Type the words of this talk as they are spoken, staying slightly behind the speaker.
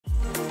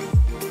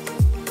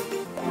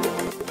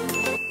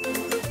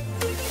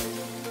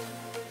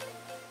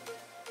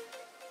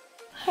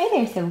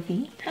there,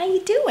 Sophie. How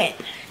you doing?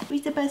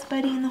 Who's the best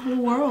buddy in the whole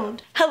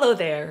world? Hello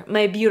there,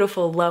 my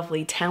beautiful,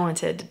 lovely,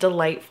 talented,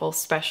 delightful,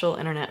 special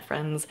internet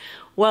friends.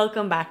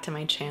 Welcome back to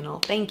my channel.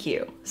 Thank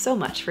you so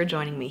much for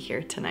joining me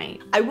here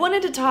tonight. I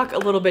wanted to talk a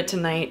little bit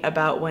tonight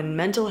about when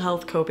mental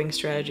health coping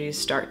strategies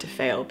start to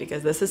fail,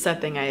 because this is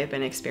something I have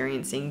been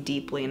experiencing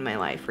deeply in my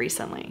life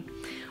recently.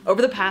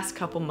 Over the past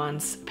couple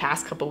months,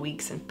 past couple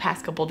weeks, and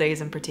past couple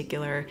days in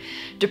particular,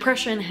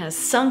 depression has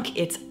sunk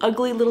its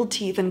ugly little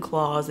teeth and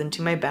claws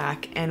into my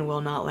back and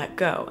will not let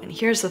go. And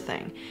here's the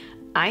thing,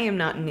 I am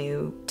not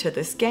new to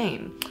this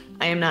game.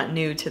 I am not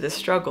new to this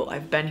struggle.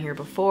 I've been here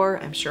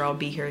before, I'm sure I'll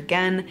be here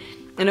again.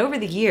 And over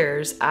the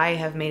years, I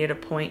have made it a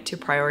point to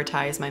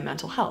prioritize my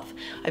mental health.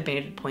 I've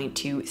made it a point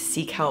to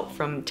seek help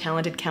from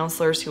talented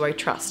counselors who I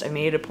trust. I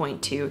made it a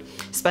point to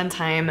spend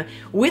time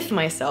with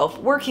myself,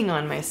 working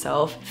on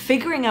myself,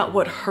 figuring out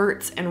what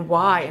hurts and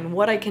why and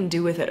what I can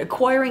do with it,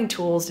 acquiring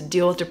tools to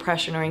deal with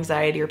depression or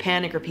anxiety or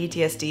panic or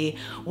PTSD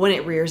when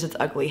it rears its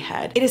ugly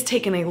head. It has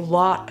taken a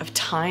lot of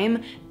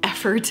time,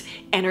 effort,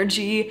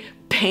 energy,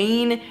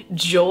 pain,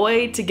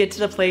 joy to get to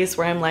the place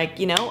where I'm like,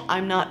 you know,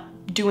 I'm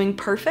not doing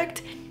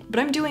perfect, but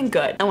I'm doing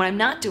good. And when I'm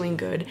not doing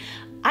good,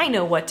 I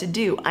know what to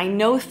do. I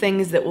know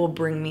things that will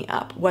bring me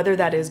up, whether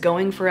that is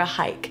going for a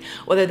hike,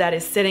 whether that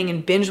is sitting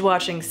and binge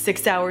watching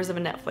 6 hours of a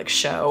Netflix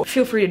show.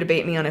 Feel free to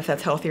debate me on if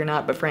that's healthy or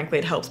not, but frankly,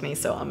 it helps me,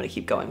 so I'm gonna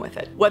keep going with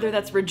it. Whether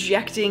that's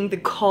rejecting the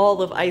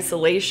call of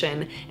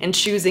isolation and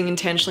choosing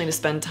intentionally to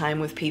spend time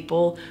with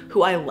people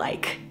who I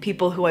like,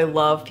 people who I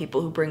love,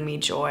 people who bring me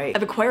joy.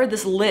 I've acquired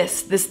this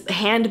list, this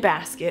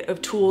handbasket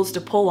of tools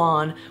to pull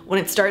on when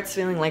it starts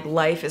feeling like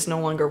life is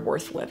no longer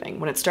worth living,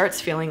 when it starts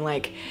feeling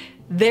like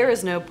there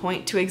is no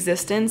point to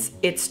existence,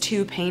 it's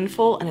too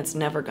painful, and it's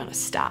never gonna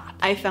stop.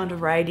 I found a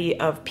variety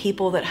of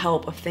people that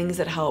help, of things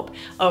that help,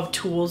 of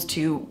tools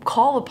to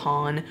call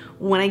upon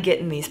when I get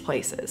in these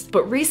places.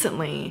 But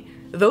recently,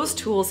 those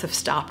tools have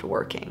stopped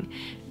working.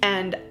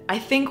 And I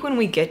think when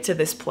we get to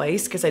this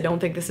place, because I don't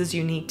think this is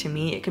unique to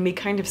me, it can be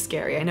kind of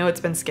scary. I know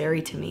it's been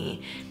scary to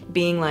me,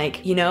 being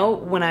like, you know,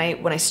 when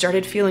I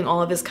started feeling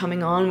all of this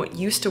coming on, what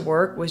used to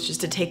work was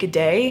just to take a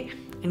day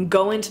and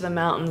go into the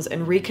mountains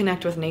and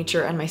reconnect with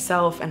nature and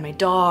myself and my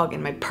dog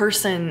and my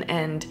person,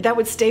 and that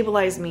would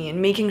stabilize me,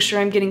 and making sure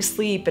I'm getting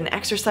sleep and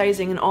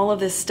exercising and all of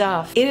this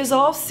stuff. It is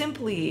all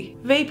simply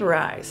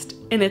vaporized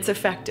in its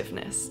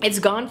effectiveness. It's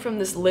gone from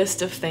this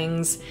list of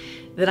things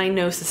that I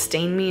know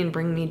sustain me and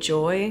bring me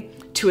joy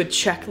to a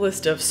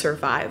checklist of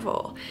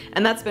survival.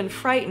 And that's been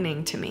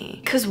frightening to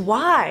me. Because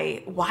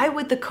why? Why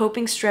would the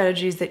coping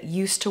strategies that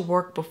used to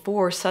work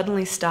before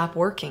suddenly stop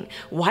working?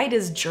 Why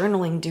does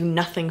journaling do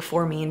nothing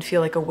for me and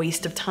feel like a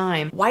waste of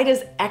time? Why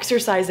does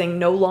exercising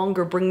no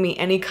longer bring me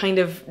any kind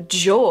of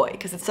joy?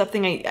 Because it's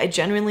something I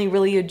genuinely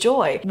really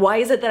enjoy. Why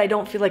is it that I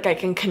don't feel like I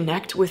can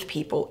connect with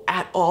people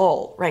at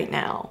all right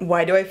now?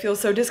 Why do I feel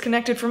so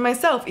disconnected from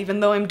myself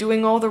even though I'm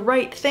doing all the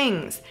right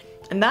things?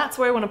 And that's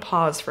where I want to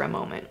pause for a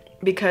moment,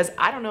 because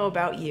I don't know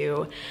about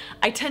you,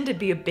 I tend to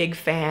be a big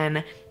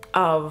fan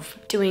of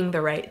doing the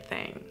right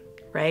thing,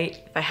 right?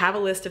 If I have a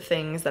list of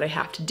things that I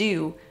have to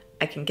do,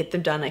 I can get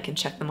them done, I can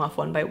check them off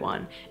one by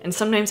one. And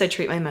sometimes I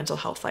treat my mental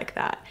health like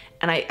that.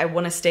 And I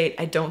want to state,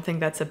 I don't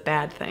think that's a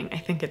bad thing. I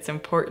think it's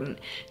important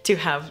to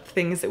have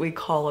things that we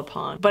call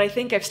upon. But I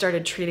think I've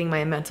started treating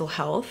my mental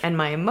health and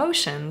my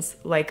emotions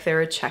like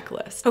they're a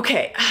checklist.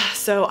 Okay,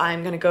 so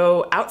I'm gonna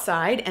go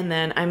outside, and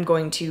then I'm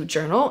going to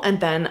journal, and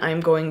then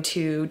I'm going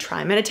to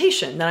try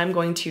meditation, then I'm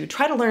going to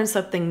try to learn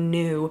something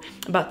new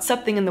about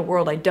something in the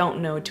world I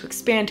don't know to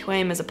expand who I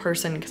am as a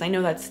person, because I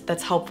know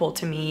that's helpful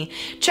to me.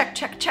 Check,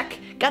 check, check.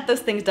 Got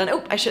those things done.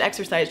 Oh, I should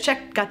exercise.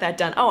 Check, got that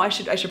done. Oh, I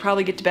should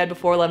probably get to bed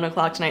before 11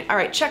 o'clock tonight. All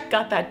right, check,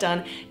 got that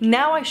done.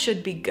 Now I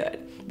should be good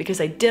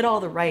because I did all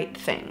the right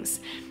things.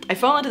 I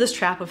fall into this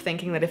trap of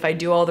thinking that if I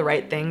do all the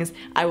right things,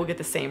 I will get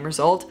the same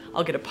result.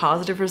 I'll get a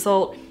positive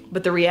result.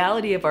 But the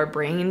reality of our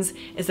brains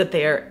is that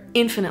they are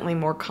infinitely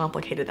more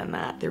complicated than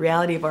that. The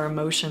reality of our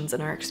emotions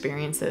and our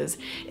experiences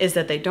is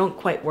that they don't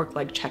quite work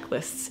like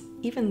checklists,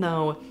 even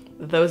though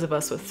those of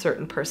us with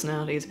certain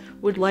personalities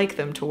would like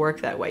them to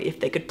work that way.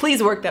 If they could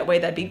please work that way,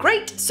 that'd be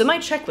great. So my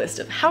checklist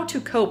of how to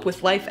cope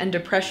with life and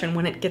depression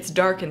when it gets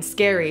dark and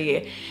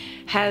scary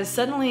has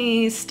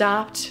suddenly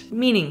stopped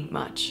meaning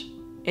much.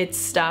 It's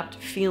stopped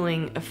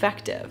feeling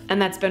effective.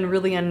 And that's been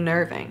really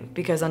unnerving,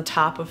 because on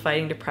top of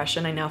fighting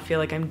depression, I now feel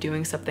like I'm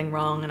doing something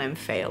wrong and I'm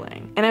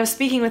failing. And I was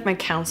speaking with my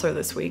counselor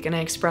this week, and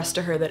I expressed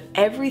to her that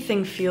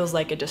everything feels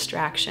like a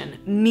distraction.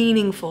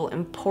 Meaningful,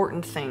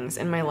 important things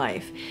in my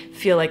life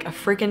feel like a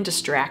freaking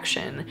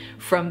distraction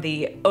from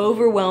the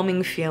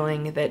overwhelming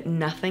feeling that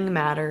nothing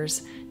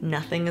matters,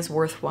 nothing is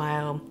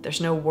worthwhile, there's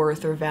no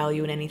worth or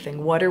value in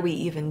anything. What are we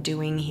even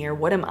doing here?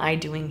 What am I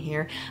doing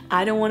here?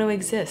 I don't want to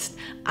exist.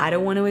 I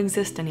don't want to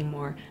exist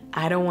anymore.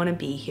 I don't want to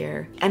be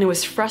here. And it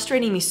was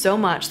frustrating me so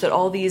much that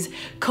all these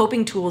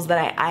coping tools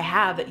that I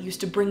have that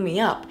used to bring me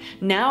up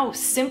now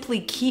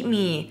simply keep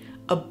me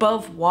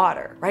above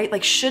water, right?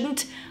 Like,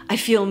 shouldn't I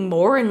feel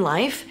more in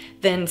life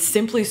than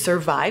simply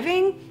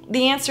surviving?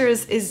 The answer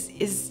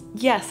is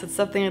yes, it's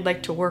something I'd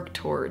like to work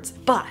towards.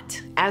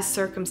 But as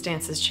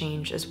circumstances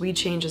change, as we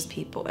change as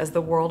people, as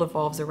the world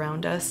evolves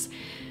around us,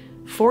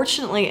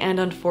 fortunately and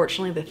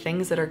unfortunately, the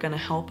things that are gonna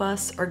help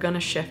us are gonna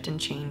shift and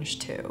change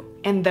too.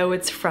 And though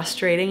it's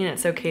frustrating, and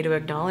it's okay to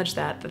acknowledge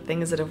that, the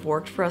things that have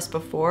worked for us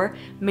before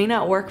may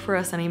not work for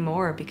us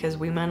anymore because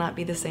we might not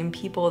be the same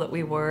people that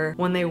we were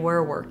when they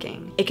were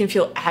working. It can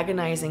feel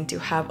agonizing to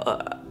have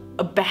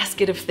a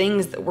basket of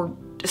things that were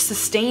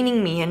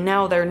sustaining me and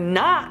now they're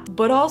not.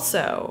 But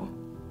also,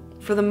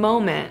 for the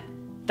moment,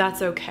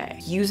 that's okay.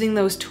 Using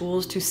those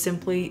tools to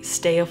simply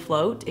stay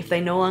afloat, if they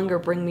no longer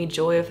bring me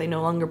joy, if they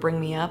no longer bring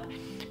me up,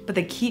 but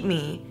they keep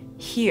me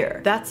here,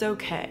 that's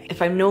okay.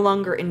 If I'm no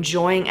longer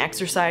enjoying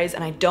exercise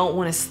and I don't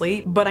want to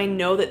sleep, but I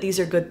know that these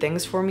are good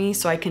things for me,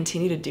 so I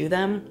continue to do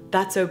them,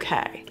 that's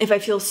okay. If I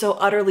feel so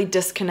utterly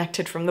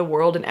disconnected from the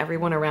world and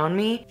everyone around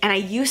me, and I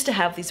used to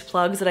have these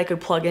plugs that I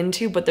could plug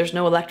into, but there's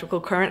no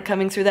electrical current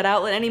coming through that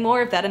outlet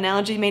anymore, if that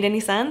analogy made any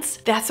sense,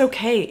 that's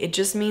okay. It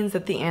just means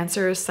that the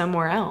answer is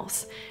somewhere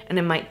else, and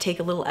it might take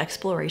a little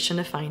exploration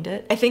to find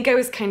it. I think I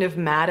was kind of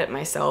mad at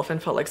myself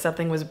and felt like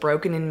something was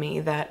broken in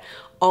me, that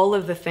all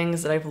of the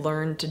things that I've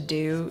learned to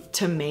do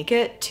to make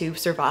it, to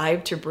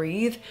survive, to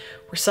breathe,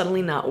 were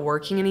suddenly not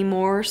working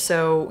anymore.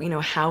 So, you know,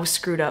 how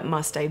screwed up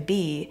must I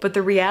be? But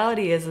the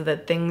reality is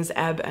that things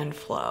ebb and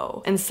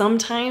flow. And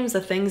sometimes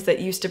the things that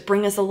used to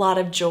bring us a lot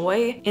of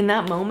joy in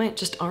that moment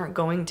just aren't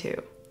going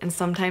to. And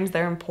sometimes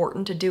they're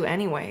important to do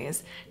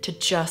anyways, to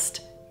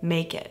just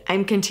make it.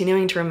 I'm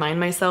continuing to remind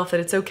myself that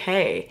it's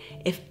okay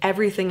if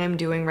everything I'm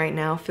doing right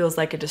now feels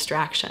like a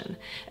distraction,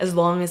 as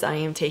long as I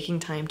am taking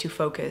time to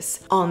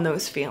focus on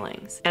those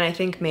feelings. And I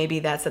think maybe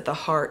that's at the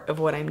heart of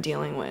what I'm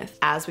dealing with.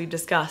 As we've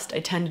discussed, I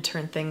tend to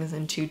turn things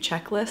into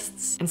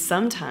checklists, and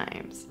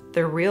sometimes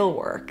the real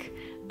work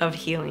of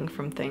healing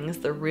from things,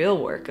 the real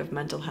work of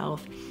mental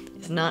health,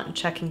 is not in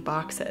checking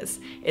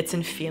boxes, it's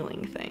in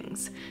feeling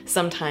things.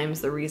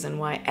 Sometimes the reason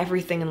why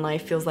everything in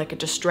life feels like a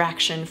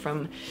distraction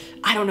from,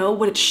 I don't know,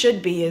 what it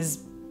should be, is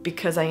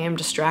because I am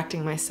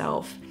distracting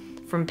myself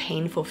from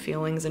painful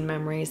feelings and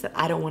memories that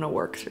I don't want to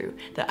work through,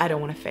 that I don't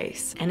want to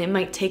face. And it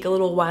might take a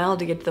little while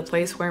to get to the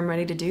place where I'm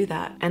ready to do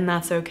that, and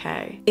that's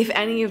okay. If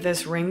any of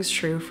this rings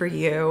true for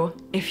you,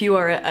 if you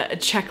are a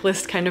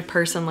checklist kind of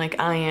person like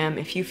I am,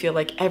 if you feel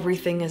like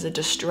everything is a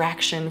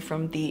distraction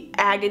from the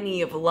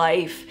agony of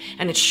life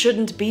and it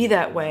shouldn't be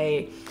that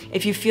way,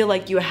 if you feel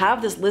like you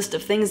have this list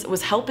of things that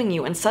was helping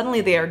you and suddenly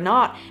they are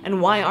not,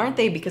 and why aren't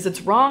they? Because it's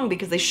wrong,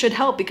 because they should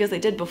help, because they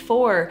did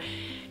before,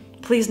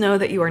 please know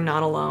that you are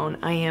not alone.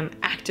 I am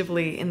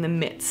actively in the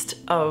midst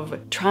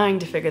of trying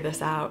to figure this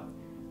out,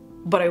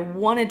 but I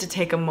wanted to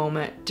take a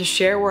moment to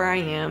share where I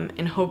am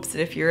in hopes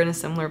that if you're in a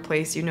similar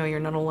place, you know you're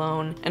not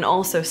alone, and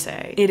also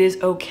say it is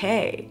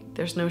okay.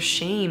 There's no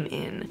shame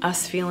in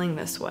us feeling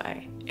this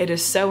way. It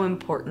is so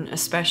important,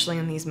 especially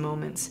in these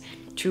moments,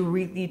 to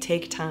really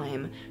take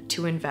time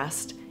to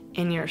invest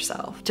in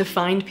yourself, to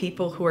find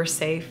people who are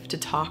safe to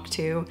talk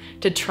to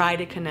try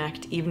to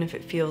connect even if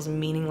it feels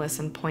meaningless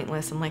and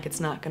pointless and like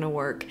it's not gonna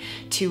work,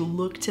 to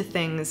look to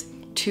things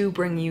to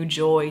bring you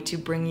joy, to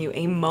bring you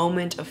a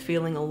moment of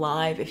feeling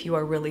alive if you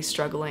are really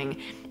struggling.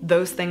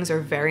 Those things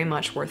are very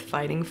much worth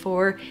fighting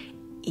for,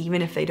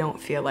 even if they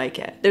don't feel like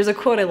it. There's a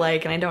quote I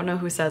like, and I don't know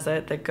who says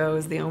it, that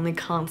goes, "The only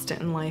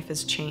constant in life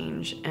is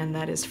change," and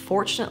that is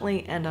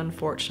fortunately and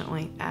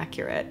unfortunately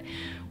accurate.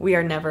 We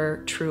are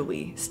never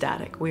truly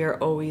static. We are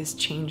always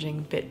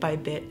changing bit by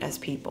bit as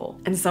people.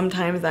 And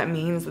sometimes that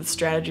means that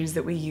strategies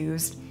that we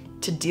use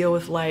to deal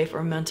with life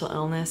or mental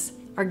illness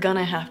are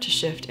gonna have to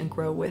shift and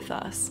grow with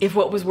us. If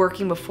what was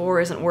working before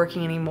isn't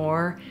working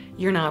anymore,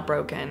 you're not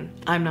broken.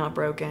 I'm not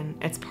broken.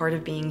 It's part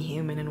of being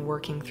human and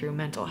working through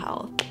mental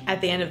health.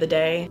 At the end of the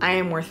day, I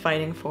am worth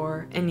fighting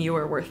for, and you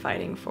are worth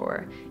fighting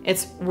for.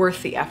 It's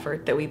worth the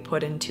effort that we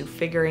put into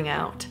figuring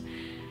out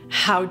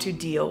how to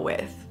deal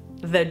with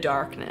the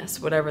darkness,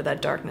 whatever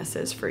that darkness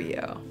is for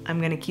you. I'm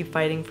gonna keep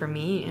fighting for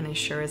me, and I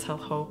sure as hell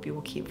hope you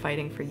will keep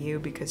fighting for you,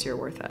 because you're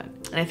worth it.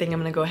 And I think I'm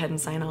gonna go ahead and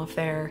sign off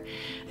there.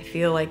 I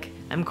feel like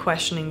I'm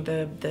questioning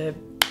the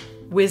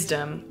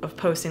wisdom of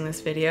posting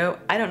this video.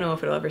 I don't know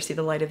if it'll ever see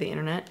the light of the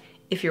internet.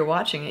 If you're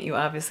watching it, you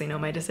obviously know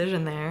my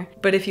decision there.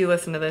 But if you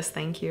listen to this,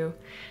 thank you.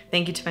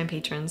 Thank you to my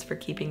patrons for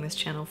keeping this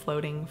channel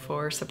floating,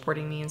 for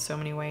supporting me in so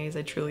many ways.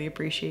 I truly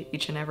appreciate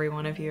each and every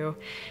one of you.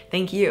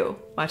 Thank you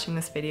watching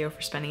this video,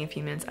 for spending a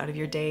few minutes out of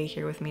your day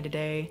here with me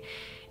today.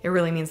 It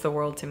really means the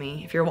world to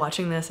me. If you're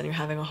watching this and you're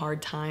having a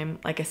hard time,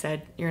 like I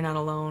said, you're not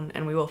alone,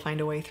 and we will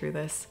find a way through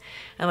this.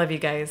 I love you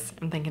guys.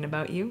 I'm thinking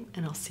about you,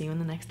 and I'll see you in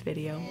the next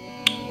video.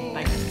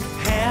 Bye.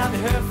 Have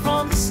heard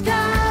from the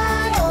sky.